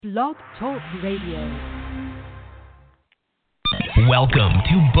Blog Talk Radio. Welcome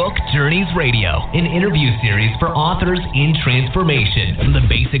to Book Journeys Radio, an interview series for authors in transformation. From the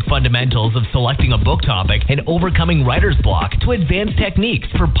basic fundamentals of selecting a book topic and overcoming writer's block to advanced techniques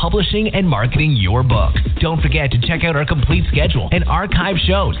for publishing and marketing your book. Don't forget to check out our complete schedule and archive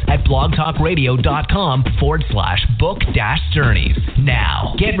shows at blogtalkradio.com/book-journeys.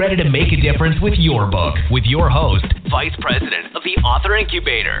 Now, get ready to make a difference with your book with your host, Vice President of the Author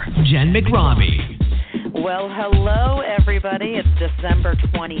Incubator, Jen McRobbie. Well, hello, everybody. It's December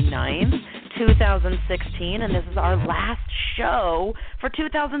 29th, 2016, and this is our last show for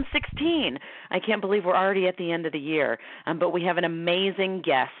 2016. I can't believe we're already at the end of the year, but we have an amazing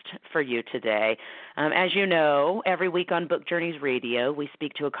guest for you today. As you know, every week on Book Journeys Radio, we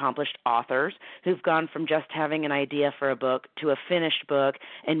speak to accomplished authors who've gone from just having an idea for a book to a finished book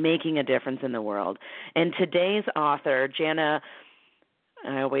and making a difference in the world. And today's author, Jana,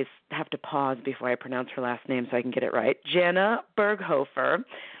 I always have to pause before I pronounce her last name so I can get it right. Jana Berghoefer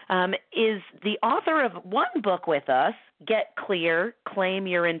is the author of one book with us, Get Clear, Claim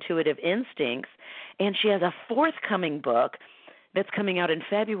Your Intuitive Instincts, and she has a forthcoming book that's coming out in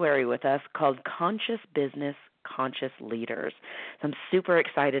February with us called Conscious Business, Conscious Leaders. So I'm super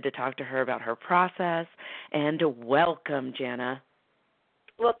excited to talk to her about her process, and welcome, Jana.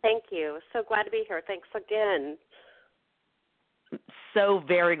 Well, thank you. So glad to be here. Thanks again. So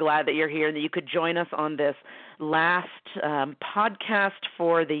very glad that you're here and that you could join us on this last podcast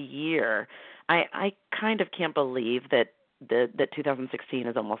for the year. I kind of can't believe that 2016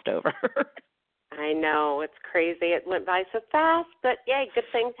 is almost over. I know. It's crazy. It went by so fast, but yay, good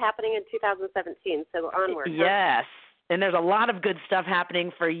things happening in 2017, so onward. Yes, and there's a lot of good stuff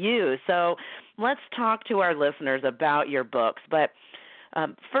happening for you. So let's talk to our listeners about your books. But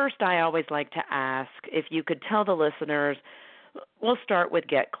first, I always like to ask if you could tell the listeners. We'll start with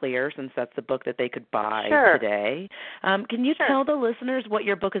Get Clear, since that's the book that they could buy today. Can you tell the listeners what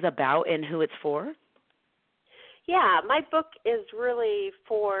your book is about and who it's for? Yeah, my book is really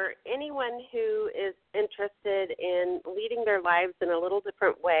for anyone who is interested in leading their lives in a little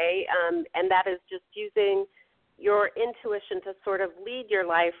different way, and that is just using your intuition to sort of lead your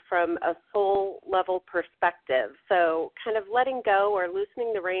life from a soul-level perspective. So kind of letting go or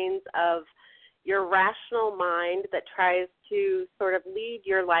loosening the reins of your rational mind that tries to sort of lead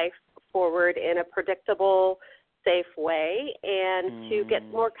your life forward in a predictable, safe way, and to get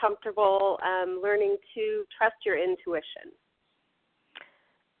more comfortable learning to trust your intuition.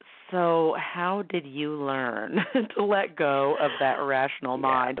 So how did you learn to let go of that rational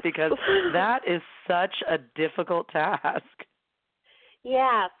mind? Because that is such a difficult task.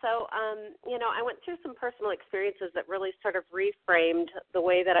 Yeah, so, I went through some personal experiences that really sort of reframed the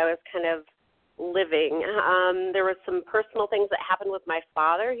way that I was kind of living. There were some personal things that happened with my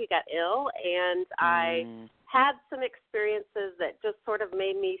father. He got ill, and I had some experiences that just sort of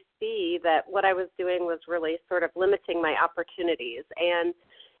made me see that what I was doing was really sort of limiting my opportunities. And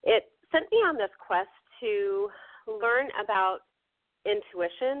it sent me on this quest to learn about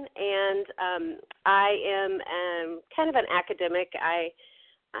intuition, and I am kind of an academic. I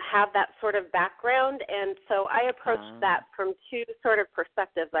have that sort of background, and so I approached that from two sort of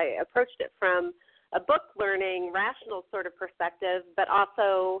perspectives. I approached it from a book learning, rational sort of perspective, but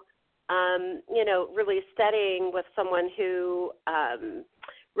also, really studying with someone who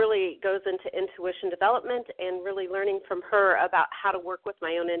really goes into intuition development and really learning from her about how to work with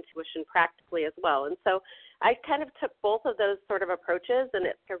my own intuition practically as well. And so I kind of took both of those sort of approaches, and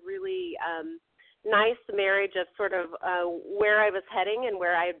it's a really nice marriage of sort of where I was heading and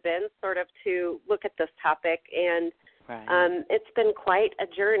where I had been sort of to look at this topic. And it's been quite a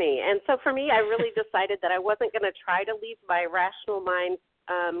journey. And so for me, I really decided that I wasn't going to try to leave my rational mind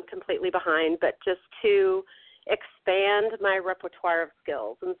completely behind, but just to expand my repertoire of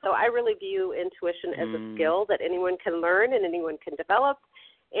skills. And so I really view intuition as a skill that anyone can learn and anyone can develop.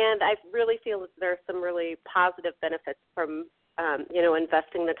 And I really feel that there are some really positive benefits from,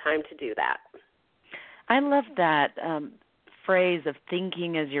 investing the time to do that. I love that phrase of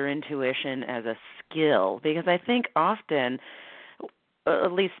thinking as your intuition as a skill, because I think often,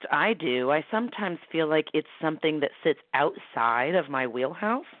 at least I do, I sometimes feel like it's something that sits outside of my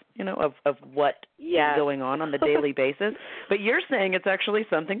wheelhouse, of what is going on the daily basis. But you're saying it's actually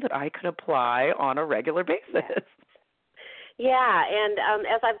something that I could apply on a regular basis. Yeah, and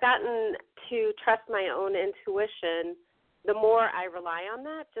as I've gotten to trust my own intuition, the more I rely on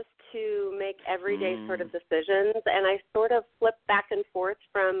that just to make everyday sort of decisions, and I sort of flip back and forth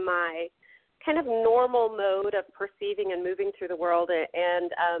from my kind of normal mode of perceiving and moving through the world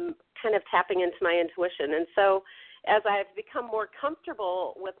and kind of tapping into my intuition. And so as I've become more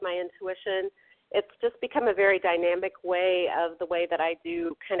comfortable with my intuition, it's just become a very dynamic way of the way that I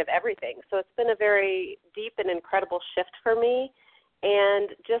do kind of everything. So it's been a very deep and incredible shift for me, and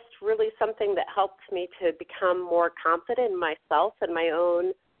just really something that helped me to become more confident in myself and my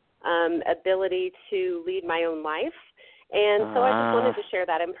own ability to lead my own life. And so I just wanted to share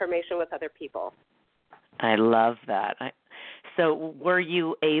that information with other people. I love that. So were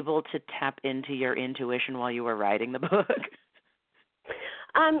you able to tap into your intuition while you were writing the book?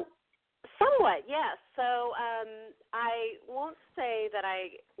 Somewhat, yes. So I won't say that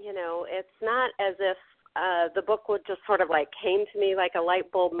it's not as if the book would just sort of like came to me like a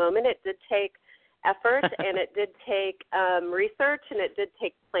light bulb moment. It did take effort and it did take research and it did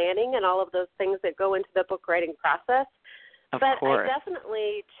take planning and all of those things that go into the book writing process. But I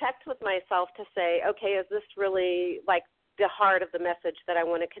definitely checked with myself to say, okay, is this really like the heart of the message that I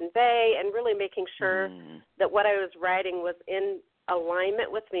want to convey, and really making sure that what I was writing was in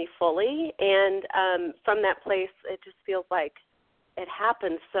alignment with me fully. And from that place, it just feels like it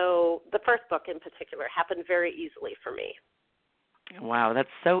happened. So the first book in particular happened very easily for me. Wow,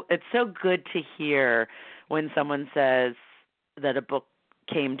 it's so good to hear when someone says that a book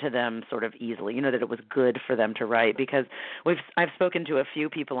came to them sort of easily, that it was good for them to write, because I've spoken to a few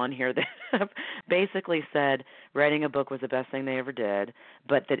people on here that have basically said writing a book was the best thing they ever did,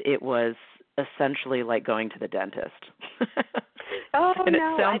 but that it was essentially like going to the dentist. Oh, and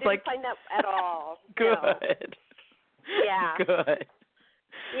no, it sounds I didn't like find that at all. Good. No. Yeah. Good.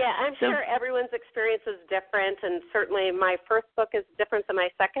 Yeah, I'm sure everyone's experience is different, and certainly my first book is different than my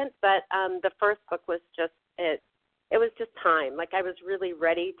second, but the first book was just it was just time. Like I was really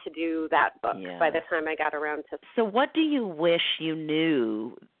ready to do that book by the time I got around to. So what do you wish you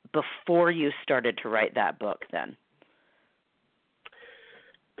knew before you started to write that book then?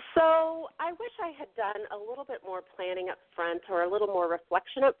 So I wish I had done a little bit more planning up front, or a little more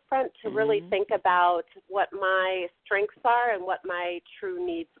reflection up front, to really think about what my strengths are and what my true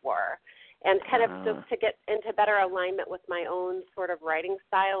needs were, and kind of just to get into better alignment with my own sort of writing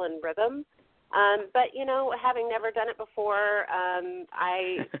style and rhythm. But, having never done it before,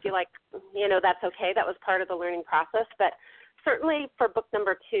 I feel like, that's okay. That was part of the learning process. But certainly for book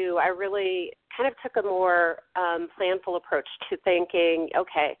number 2, I really kind of took a more planful approach to thinking,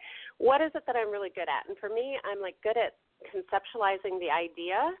 okay, what is it that I'm really good at? And for me, I'm like good at conceptualizing the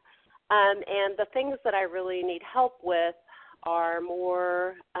idea. And the things that I really need help with are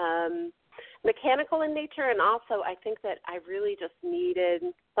more mechanical in nature, and also I think that I really just needed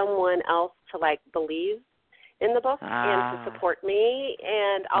someone else to believe in the book and to support me,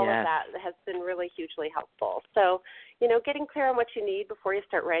 and all of that has been really hugely helpful. So, getting clear on what you need before you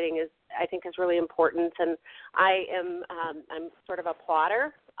start writing I think is really important. And I'm sort of a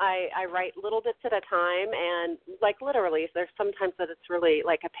plotter. I write little bits at a time, and literally there's sometimes that it's really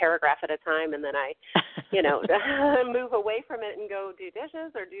like a paragraph at a time, and then I, move away from it and go do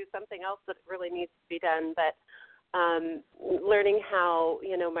dishes or do something else that really needs to be done. But learning how,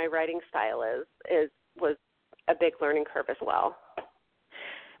 my writing style was a big learning curve as well.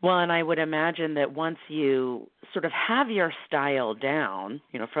 Well, and I would imagine that once you sort of have your style down,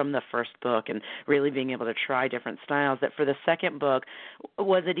 from the first book and really being able to try different styles, that for the second book,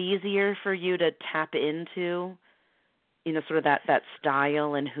 was it easier for you to tap into, sort of that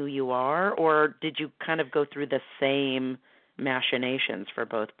style and who you are, or did you kind of go through the same machinations for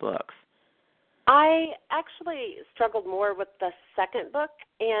both books? I actually struggled more with the second book,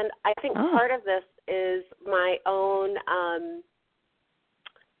 and I think part of this is my own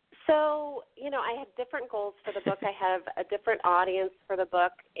So, I had different goals for the book. I have a different audience for the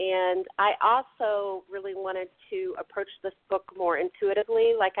book, and I also really wanted to approach this book more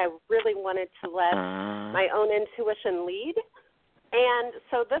intuitively. I really wanted to let my own intuition lead. And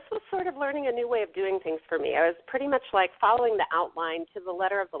so this was sort of learning a new way of doing things for me. I was pretty much following the outline to the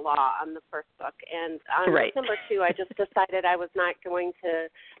letter of the law on the first book. And on number 2, I just decided I was going to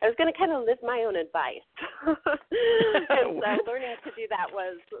kind of live my own advice. And so learning to do that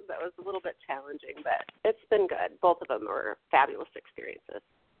was a little bit challenging, but it's been good. Both of them were fabulous experiences.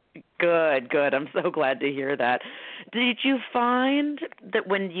 Good. I'm so glad to hear that. Did you find that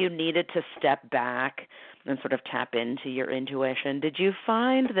when you needed to step back and sort of tap into your intuition, did you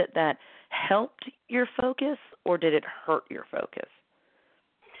find that helped your focus, or did it hurt your focus?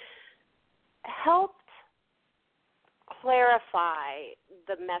 Helped clarify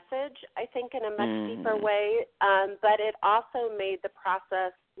the message, I think, in a much deeper way, but it also made the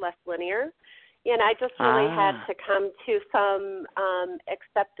process less linear. And I just really had to come to some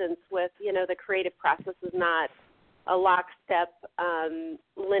acceptance with, the creative process is not a lockstep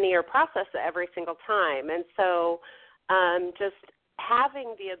linear process every single time. And so just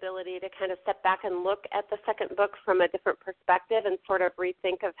having the ability to kind of step back and look at the second book from a different perspective and sort of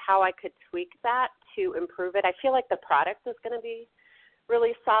rethink of how I could tweak that to improve it. I feel like the product is going to be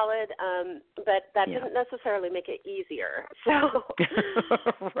really solid, but that didn't necessarily make it easier. So,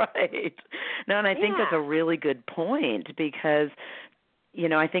 right. No, and I think that's a really good point because, you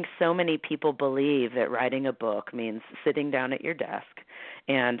know, I think so many people believe that writing a book means sitting down at your desk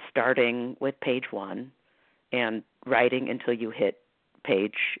and starting with page 1 and writing until you hit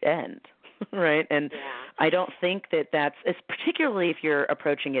page end, right? And I don't think that that's, it's particularly if you're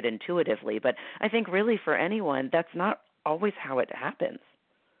approaching it intuitively, but I think really for anyone, that's not always how it happens.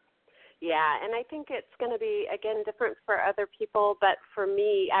 Yeah, and I think it's going to be, again, different for other people, but for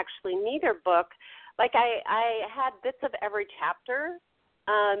me, actually, neither book, like I had bits of every chapter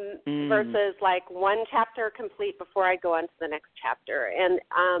versus like one chapter complete before I go on to the next chapter. And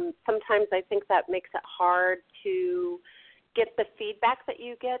sometimes I think that makes it hard to get the feedback that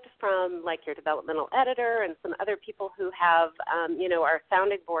you get from like your developmental editor and some other people who have, are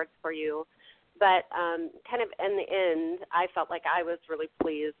sounding boards for you. But kind of in the end, I felt like I was really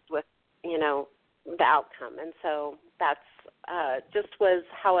pleased with, the outcome. And so that's just was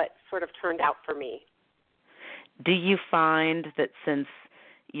how it sort of turned out for me. Do you find that since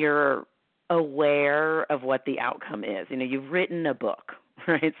you're aware of what the outcome is, you've written a book,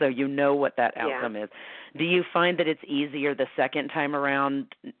 right? So you know what that outcome is. Do you find that it's easier the second time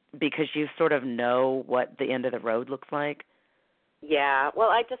around because you sort of know what the end of the road looks like? Yeah. Well,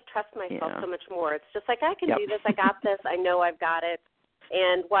 I just trust myself so much more. It's just like, I can do this. I got this. I know I've got it.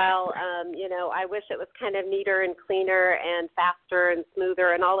 And while, I wish it was kind of neater and cleaner and faster and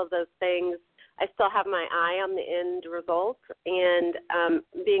smoother and all of those things, I still have my eye on the end result, and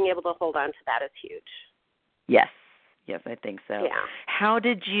being able to hold on to that is huge. Yes, I think so. Yeah. How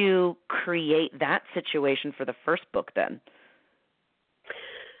did you create that situation for the first book then?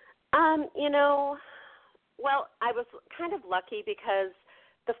 Well, I was kind of lucky because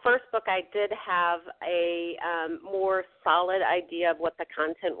the first book I did have a more solid idea of what the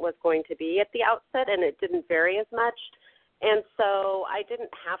content was going to be at the outset, and it didn't vary as much. And so I didn't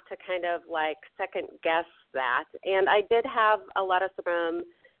have to kind of like second guess that. And I did have a lot of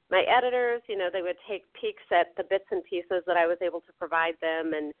my editors, they would take peeks at the bits and pieces that I was able to provide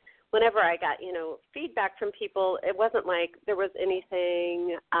them. And whenever I got, feedback from people, it wasn't like there was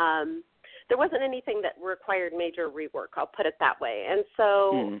anything that required major rework, I'll put it that way. And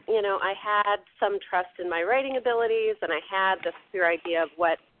so, I had some trust in my writing abilities, and I had this clear idea of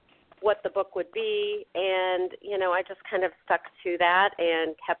what the book would be, and, I just kind of stuck to that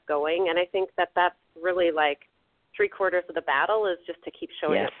and kept going. And I think that that's really like 3/4 of the battle is just to keep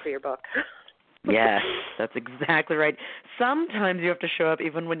showing up for your book. Yes, that's exactly right. Sometimes you have to show up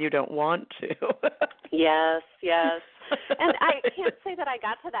even when you don't want to. Yes. And I can't say that I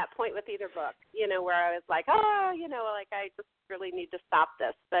got to that point with either book, where I was like, I just really need to stop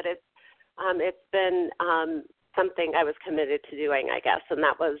this. But it's been something I was committed to doing, I guess. And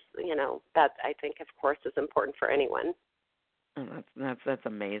that was, that I think, of course, is important for anyone. Oh, that's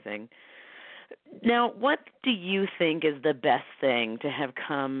amazing. Now, what do you think is the best thing to have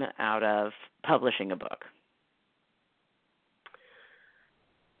come out of publishing a book?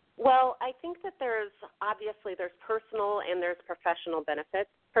 Well, I think that there's personal and there's professional benefits.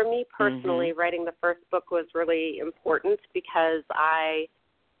 For me personally, writing the first book was really important because I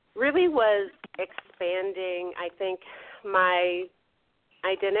really was expanding, I think, my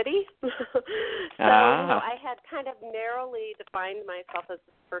identity. I had kind of narrowly defined myself as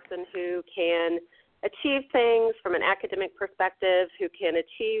this person who can achieve things from an academic perspective, who can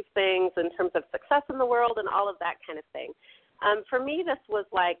achieve things in terms of success in the world and all of that kind of thing. For me, this was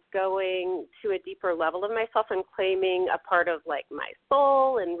like going to a deeper level of myself and claiming a part of like my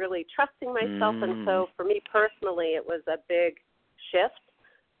soul and really trusting myself. And so for me personally, it was a big shift.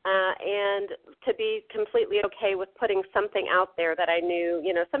 And to be completely okay with putting something out there that I knew,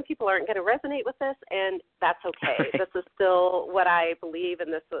 some people aren't going to resonate with this, and that's okay. Right. This is still what I believe,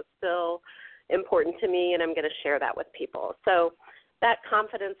 and this was still important to me, and I'm going to share that with people. So that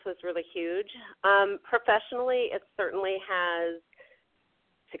confidence was really huge. Professionally, it certainly has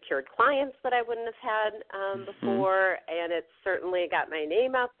secured clients that I wouldn't have had before, and it's certainly got my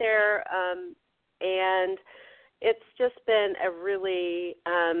name out there, and it's just been a really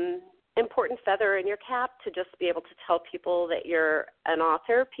important feather in your cap to just be able to tell people that you're an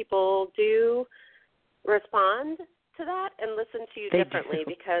author. People do respond to that and listen to you differently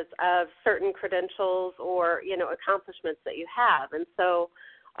because of certain credentials or, accomplishments that you have. And so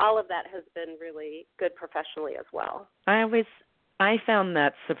all of that has been really good professionally as well. I found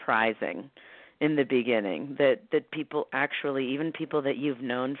that surprising. in the beginning, that people actually, even people that you've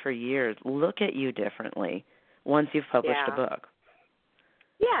known for years, look at you differently once you've published a book.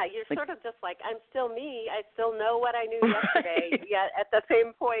 Yeah, you're sort of just like, I'm still me. I still know what I knew yesterday. Yet at the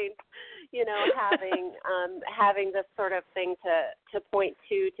same point, having this sort of thing to point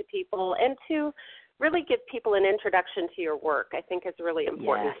to people and to really give people an introduction to your work, I think is really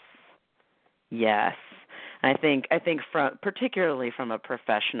important. Yes. I think particularly from a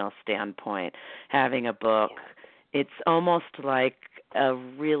professional standpoint, having a book, it's almost like a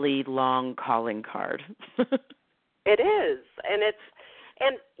really long calling card. It is, and it's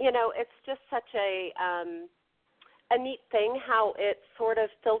just such a neat thing how it sort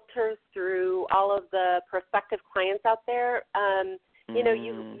of filters through all of the prospective clients out there.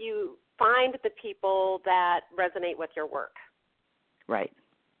 You find the people that resonate with your work. Right.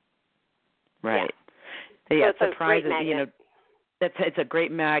 Yeah, so surprises, it's a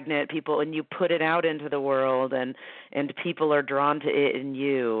great magnet, people, and you put it out into the world, and people are drawn to it in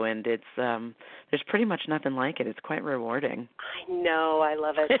you, and it's there's pretty much nothing like it. It's quite rewarding. I know, I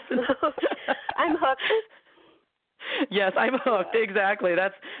love it. I'm hooked. Yes, I'm hooked. Exactly.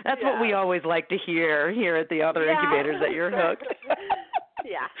 That's what we always like to hear here at the other incubators, that you're hooked.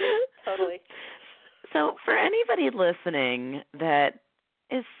 Yeah, totally. So for anybody listening that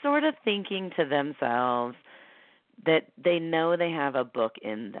is sort of thinking to themselves that they know they have a book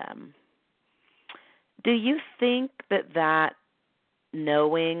in them, do you think that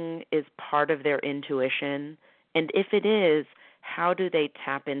knowing is part of their intuition? And if it is, how do they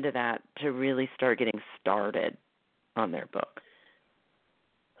tap into that to really start getting started on their book?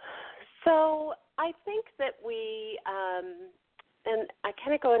 So I think that we, and I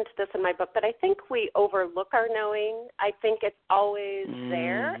kind of go into this in my book, but I think we overlook our knowing. I think it's always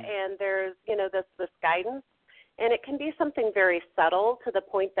there, and there's, this guidance, and it can be something very subtle to the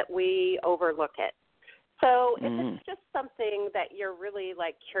point that we overlook it. So if it's just something that you're really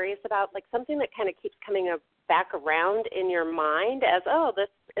curious about, something that kind of keeps coming back around in your mind as, oh, this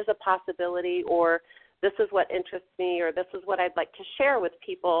is a possibility, or this is what interests me, or this is what I'd like to share with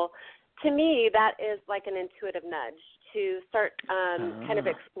people, to me that is like an intuitive nudge to start kind of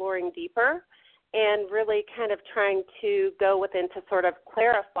exploring deeper and really kind of trying to go within to sort of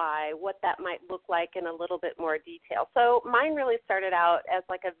clarify what that might look like in a little bit more detail. So mine really started out as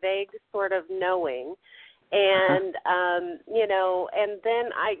a vague sort of knowing, and and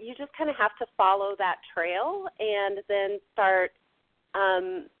then you just kind of have to follow that trail and then start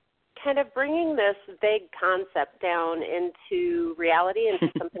kind of bringing this vague concept down into reality, into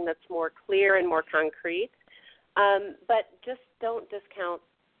something that's more clear and more concrete. But just don't discount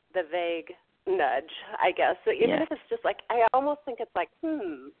the vague nudge, I guess. So even if it's just I almost think it's that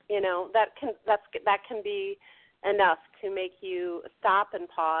can be enough to make you stop and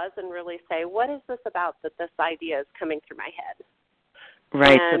pause and really say, what is this about that this idea is coming through my head?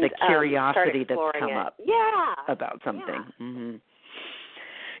 Right, and, so the curiosity that's come up Yeah. about something. Yeah. Mm-hmm.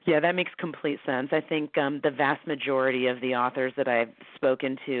 Yeah, that makes complete sense. I think the vast majority of the authors that I've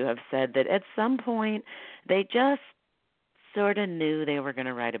spoken to have said that at some point they just sort of knew they were going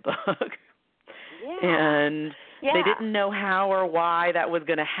to write a book. Yeah. And they didn't know how or why that was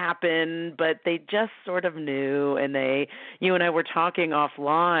going to happen, but they just sort of knew. And you and I were talking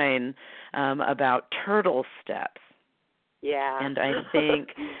offline about turtle steps. Yeah. And I think,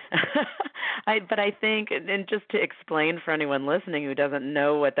 and just to explain for anyone listening who doesn't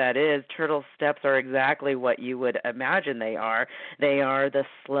know what that is, turtle steps are exactly what you would imagine they are. They are the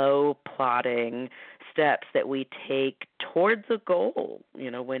slow plodding steps that we take towards a goal,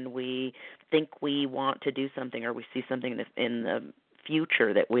 when we think we want to do something or we see something in the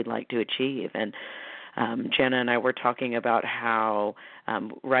future that we'd like to achieve. And Jana and I were talking about how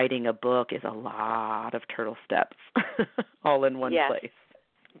writing a book is a lot of turtle steps all in one place.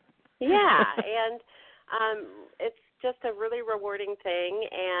 Yeah, and it's just a really rewarding thing,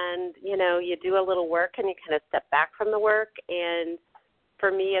 and, you do a little work and you kind of step back from the work, and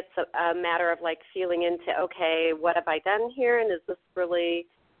for me it's a matter of feeling into, okay, what have I done here, and is this really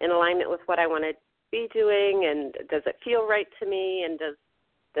in alignment with what I want to be doing, and does it feel right to me, and does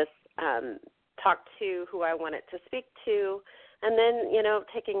this talk to who I want it to speak to, and then,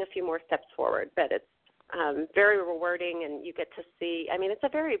 taking a few more steps forward. But it's very rewarding, and you get to see, it's a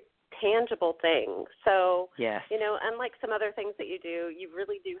very tangible thing. So, unlike some other things that you do, you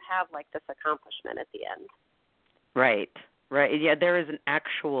really do have this accomplishment at the end. Right. Yeah, there is an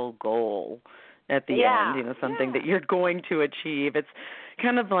actual goal at the end, something that you're going to achieve. It's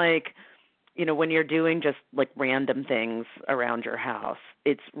kind of like, when you're doing just random things around your house,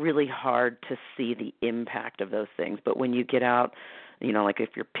 it's really hard to see the impact of those things. But when you get out like if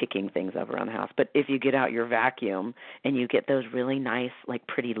you're picking things up around the house. But if you get out your vacuum and you get those really nice, like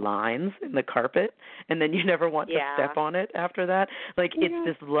pretty lines in the carpet, and then you never want to step on it after that, like it's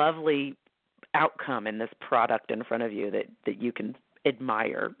this lovely outcome in this product in front of you that you can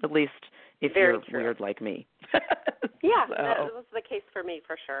admire, at least if you're weird like me. Yeah, that was the case for me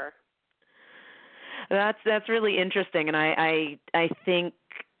for sure. That's really interesting, and I think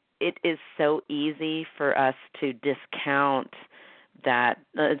it is so easy for us to discount that.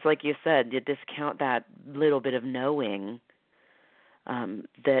 It's like you said, you discount that little bit of knowing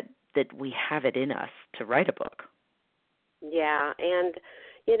that we have it in us to write a book. Yeah, and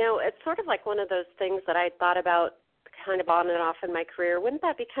it's sort of like one of those things that I thought about kind of on and off in my career. Wouldn't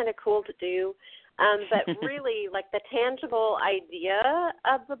that be kind of cool to do? But really, like the tangible idea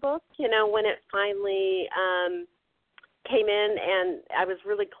of the book, when it finally came in and I was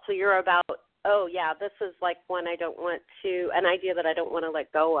really clear about, this is like an idea that I don't want to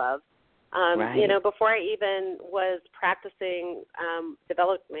let go of. Before I even was practicing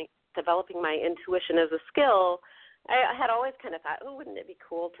developing my intuition as a skill, I had always kind of thought, wouldn't it be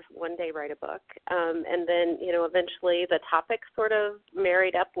cool to one day write a book? And then, eventually the topic sort of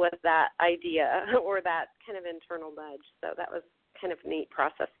married up with that idea or that kind of internal nudge. So that was kind of a neat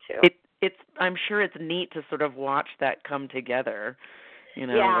process too. I'm sure it's neat to sort of watch that come together,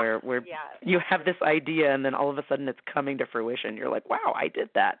 where you have this idea and then all of a sudden it's coming to fruition. You're like, wow, I did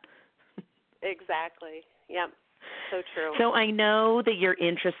that. Exactly. Yep. So true. So I know that you're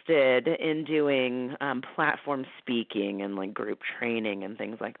interested in doing platform speaking and like group training and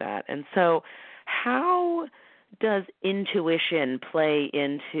things like that. And so how does intuition play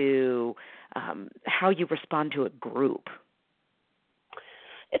into how you respond to a group?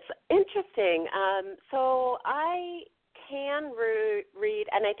 It's interesting. So I can read,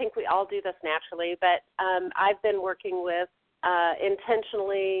 and I think we all do this naturally, but I've been working with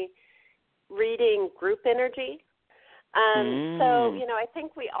intentionally reading group energy. So, I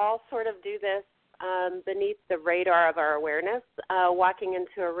think we all sort of do this beneath the radar of our awareness, walking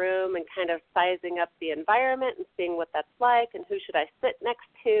into a room and kind of sizing up the environment and seeing what that's like and who should I sit next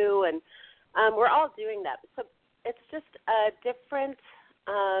to. And we're all doing that. So it's just a different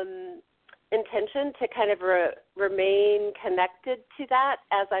intention to kind of remain connected to that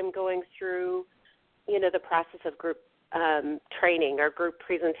as I'm going through, the process of group training or group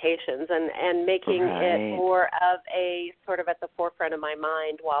presentations and making it more of a sort of at the forefront of my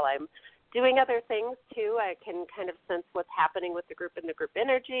mind while I'm doing other things too. I can kind of sense what's happening with the group and the group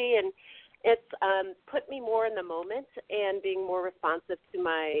energy, and it's put me more in the moment and being more responsive to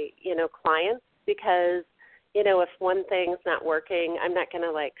my, clients because, if one thing's not working, I'm not going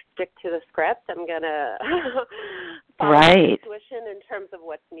to stick to the script. I'm going to follow intuition in terms of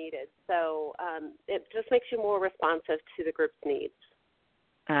what's needed. So it just makes you more responsive to the group's needs.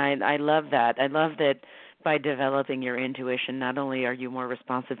 I love that. I love that by developing your intuition, not only are you more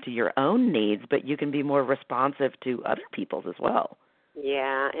responsive to your own needs, but you can be more responsive to other people's as well.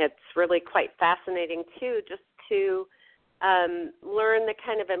 Yeah, it's really quite fascinating, too, just to learn the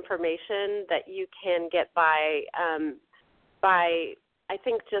kind of information that you can get by, I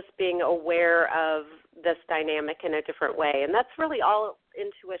think, just being aware of this dynamic in a different way. And that's really all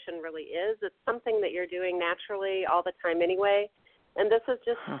intuition really is. It's something that you're doing naturally all the time anyway. And this is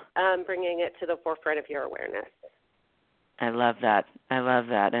just bringing it to the forefront of your awareness. I love that.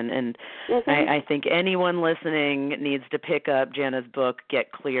 And I think anyone listening needs to pick up Jana's book,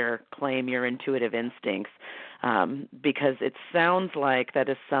 Get Clear, Claim Your Intuitive Instincts, because it sounds like that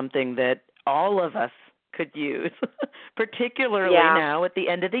is something that all of us could use, particularly now at the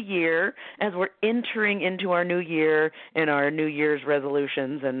end of the year as we're entering into our new year and our New Year's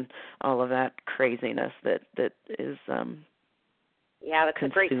resolutions and all of that craziness that is that's a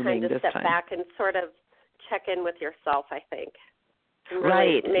great time to step back and sort of check in with yourself, I think. And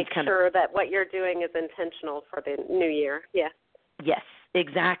really make sure that what you're doing is intentional for the new year. Yeah. Yes,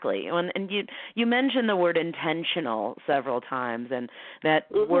 exactly. And you mentioned the word intentional several times, and that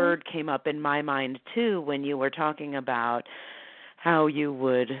word came up in my mind too when you were talking about how you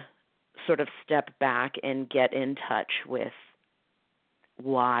would sort of step back and get in touch with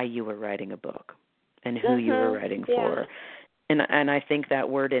why you were writing a book and who you were writing for. And I think that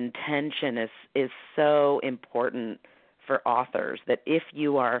word intention is so important for authors, that if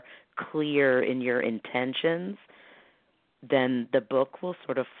you are clear in your intentions, then the book will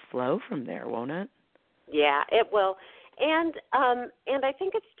sort of flow from there, won't it? Yeah, it will. And I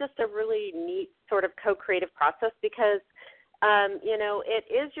think it's just a really neat sort of co-creative process because, it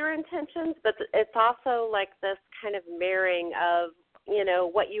is your intentions, but it's also like this kind of marrying of,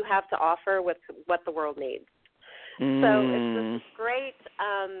 what you have to offer with what the world needs. So it's this great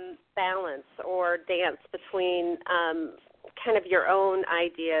balance or dance between kind of your own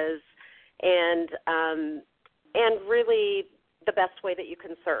ideas and really the best way that you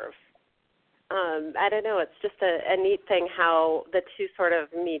can serve. I don't know. It's just a neat thing how the two sort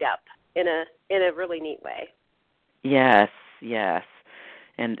of meet up in a really neat way. Yes.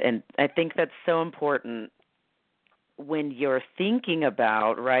 And I think that's so important when you're thinking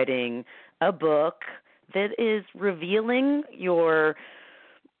about writing a book that is revealing your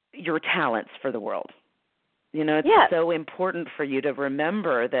talents for the world. It's so important for you to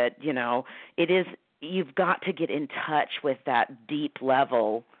remember that, you've got to get in touch with that deep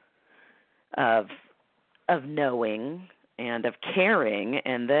level of knowing and of caring,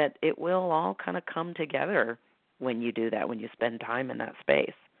 and that it will all kind of come together when you do that, when you spend time in that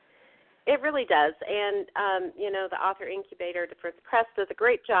space. It really does. And, the Author Incubator Difference Press does a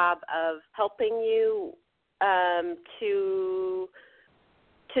great job of helping you to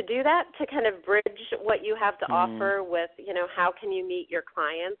do that, to kind of bridge what you have to offer with, how can you meet your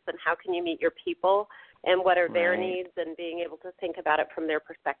clients and how can you meet your people and what are their needs, and being able to think about it from their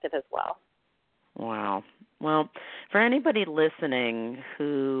perspective as well. Wow. Well, for anybody listening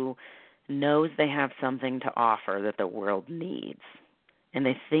who knows they have something to offer that the world needs, and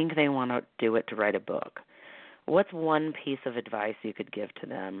they think they want to do it to write a book, what's one piece of advice you could give to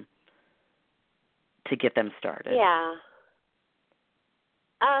them to get them started? Yeah.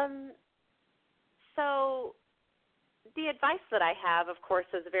 So the advice that I have, of course,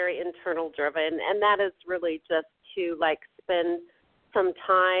 is very internal driven, and that is really just to spend some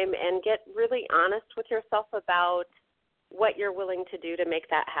time and get really honest with yourself about what you're willing to do to make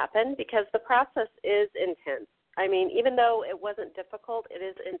that happen, because the process is intense. I mean, even though it wasn't difficult, it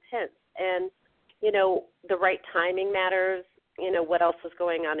is intense. And, the right timing matters. What else is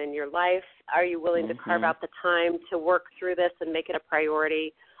going on in your life? Are you willing to carve out the time to work through this and make it a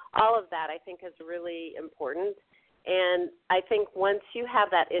priority? All of that, I think, is really important. And I think once you have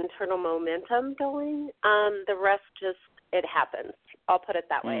that internal momentum going, the rest it happens. I'll put it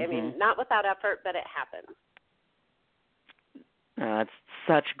that way. I mean, not without effort, but it happens. That's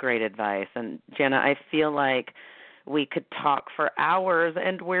such great advice. And, Jana, I feel like we could talk for hours,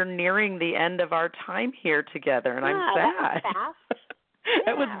 and we're nearing the end of our time here together, and I'm sad. That was fast.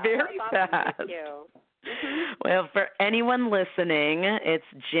 That was very fast. Thank you. Well, for anyone listening, it's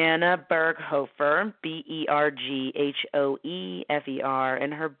Jana Berghoefer, Berghoefer,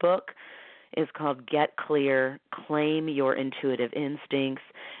 and her book is called Get Clear, Claim Your Intuitive Instincts,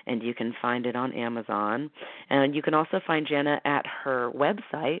 and you can find it on Amazon. And you can also find Jana at her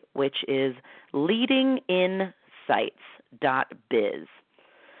website, which is leadinginsights.biz.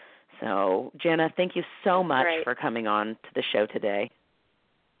 So, Jana, thank you so much for coming on to the show today.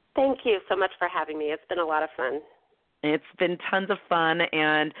 Thank you so much for having me. It's been a lot of fun. It's been tons of fun,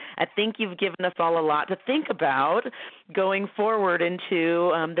 and I think you've given us all a lot to think about going forward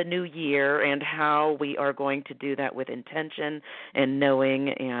into the new year, and how we are going to do that with intention and knowing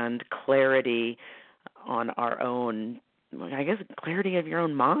and clarity on our own, I guess, clarity of your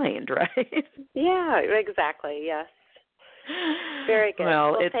own mind, right? Yeah, exactly, yes. Very good.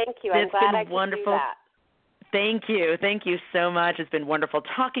 Well, thank you. I'm glad I could wonderful. do that. Thank you. Thank you so much. It's been wonderful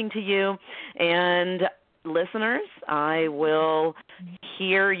talking to you. And listeners,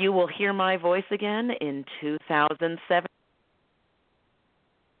 you will hear my voice again in 2007.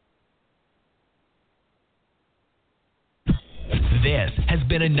 This has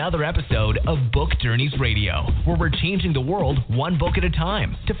been another episode of Book Journeys Radio, where we're changing the world one book at a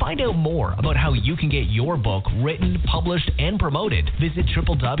time. To find out more about how you can get your book written, published, and promoted, visit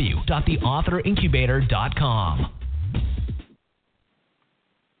www.theauthorincubator.com.